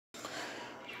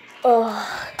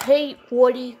Hey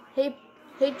Woody. Hey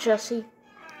Jesse.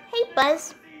 Hey,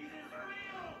 Buzz.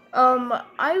 Um,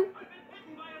 I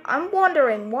I'm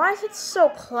wondering why is it so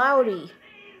cloudy?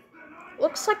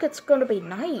 Looks like it's gonna be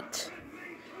night.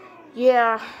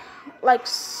 Yeah, like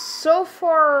so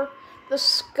far the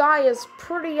sky is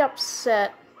pretty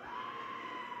upset.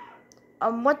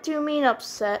 What do you mean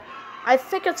upset? I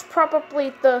think it's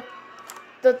probably the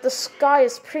sky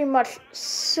is pretty much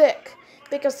sick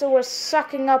because it was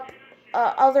sucking up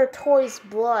other toys'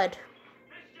 blood.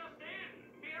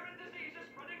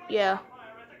 Yeah.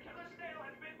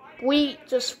 We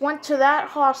just went to that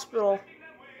hospital,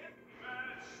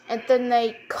 and then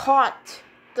they caught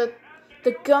the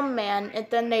gunman, and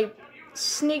then they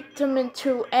sneaked him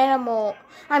into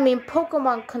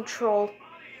Pokemon control,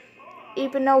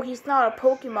 even though he's not a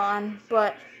Pokemon,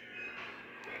 but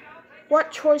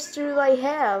what choice do they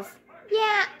have?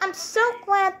 Yeah, I'm so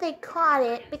glad they caught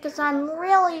it because I'm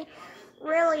really,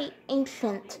 really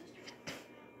ancient.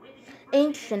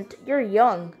 Ancient, you're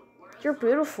young. You're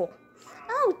beautiful.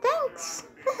 Oh, thanks.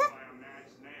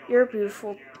 You're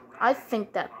beautiful. I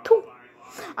think that too.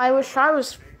 I wish I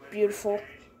was beautiful,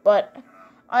 but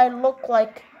I look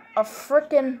like a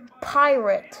frickin'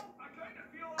 pirate.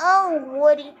 Oh,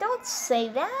 Woody, don't say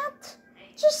that.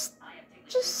 Just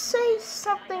say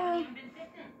something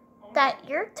that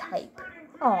your type.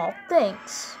 Aw,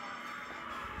 thanks.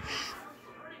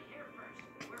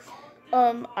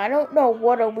 I don't know,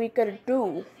 what are we gonna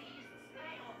do?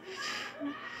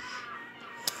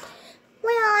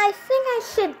 Well, I think I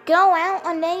should go out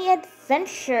on an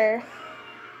adventure.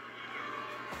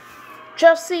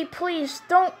 Jesse, please,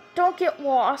 don't get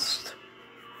lost.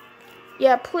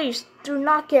 Yeah, please, do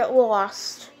not get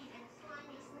lost.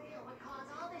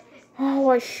 Oh,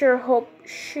 I sure hope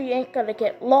she ain't gonna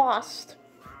get lost.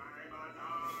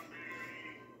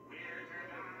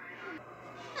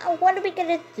 What are we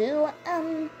gonna do?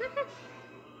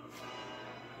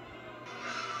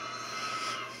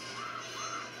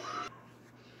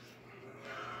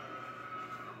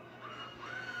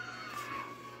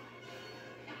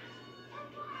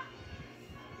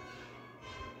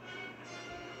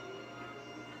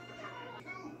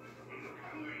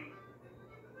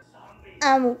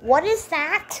 What is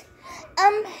that?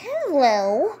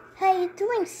 Hello. How you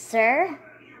doing, sir?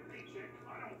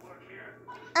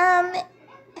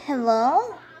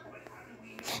 Hello?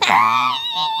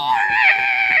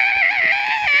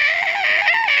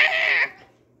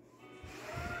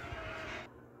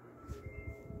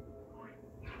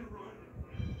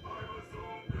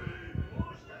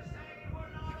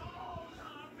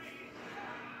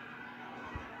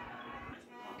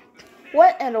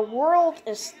 What in the world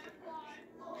is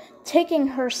taking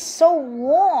her so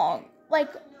long?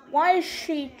 Like, why is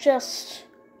she just...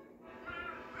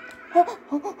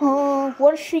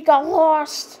 what if she got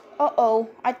lost? Uh-oh,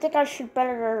 I think I should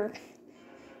better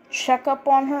check up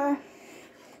on her.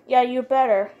 Yeah, you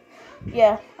better.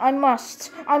 Yeah, I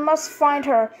must find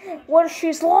her. What if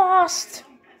she's lost?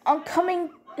 I'm coming,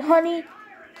 honey.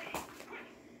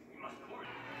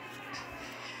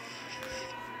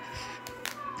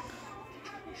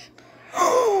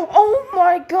 Oh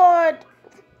my god.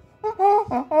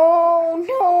 Oh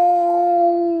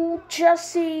no,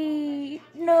 Jesse,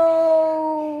 no.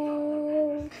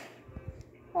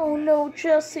 Oh no,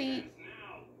 Jesse.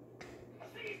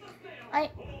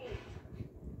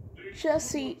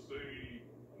 Jesse,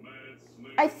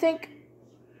 I think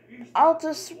I'll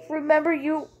just remember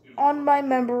you on my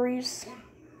memories.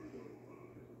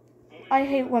 I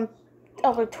hate when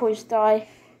other toys die.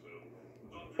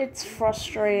 It's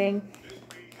frustrating.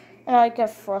 And I get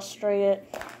frustrated.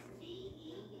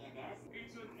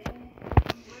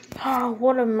 Oh,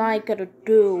 what am I gonna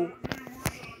do?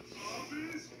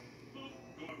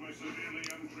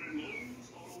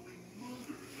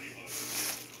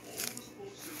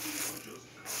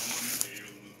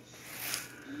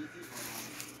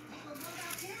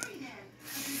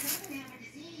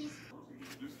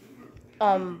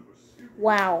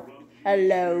 Wow.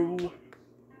 Hello.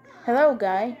 Hello,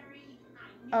 guy.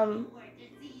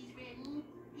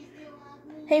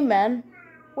 Hey, man.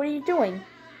 What are you doing?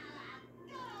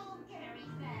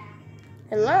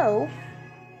 Hello?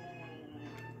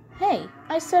 Hey,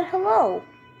 I said hello.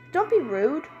 Don't be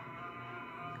rude.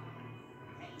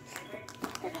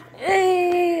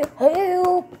 Hey,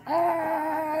 help!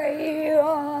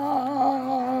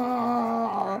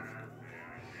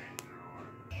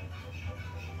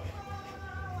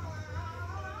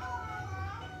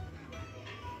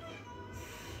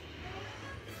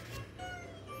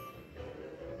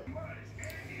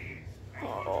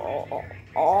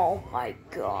 Oh my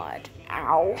god.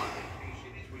 Ow.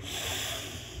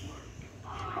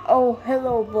 Oh,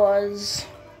 hello, Buzz.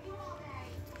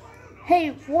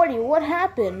 Hey, Woody, what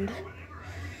happened?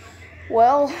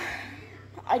 Well,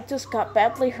 I just got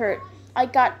badly hurt. I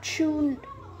got chewed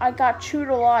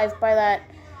alive by that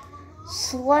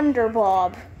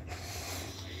slenderbob.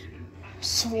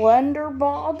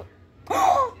 Slenderbob?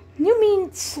 You mean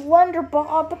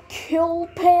slenderbob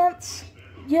killpants?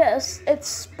 Yes,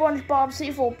 it's SpongeBob's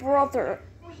evil brother.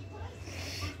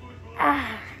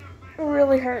 Ah, it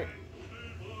really hurt.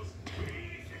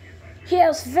 He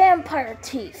has vampire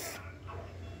teeth.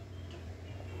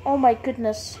 Oh my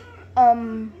goodness.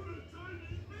 I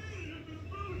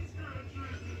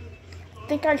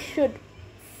think I should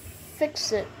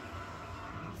fix it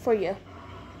for you.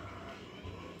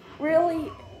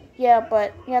 Really? Yeah,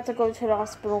 but you have to go to the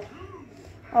hospital.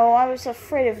 Oh, I was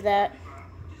afraid of that.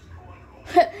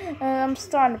 I'm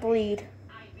starting to bleed.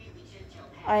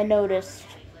 I noticed.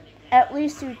 At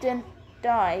least you didn't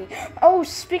die. Oh,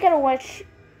 speaking of which,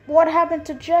 what happened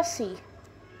to Jesse?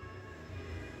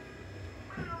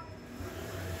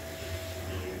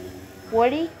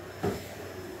 Woody?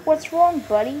 What's wrong,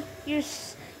 buddy? You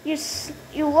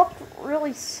look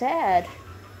really sad.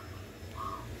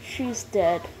 She's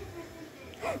dead.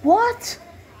 What?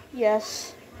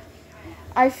 Yes.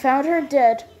 I found her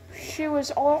dead. She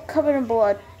was all covered in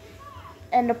blood.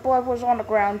 And the blood was on the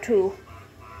ground, too.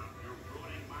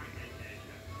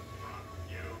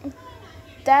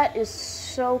 That is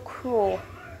so cruel.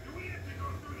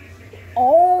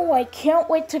 Oh, I can't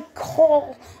wait to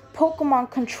call Pokemon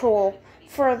Control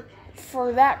for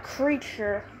that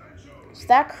creature. So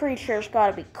that creature's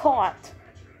gotta be caught.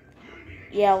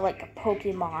 Yeah, like a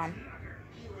Pokemon.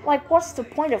 Like, what's the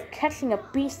point of catching a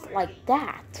beast like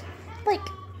that? Like,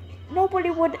 nobody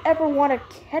would ever want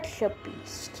to catch a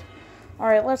beast.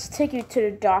 Alright, let's take you to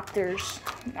the doctors.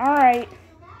 Alright.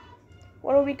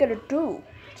 What are we gonna do?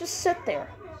 Just sit there.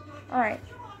 Alright.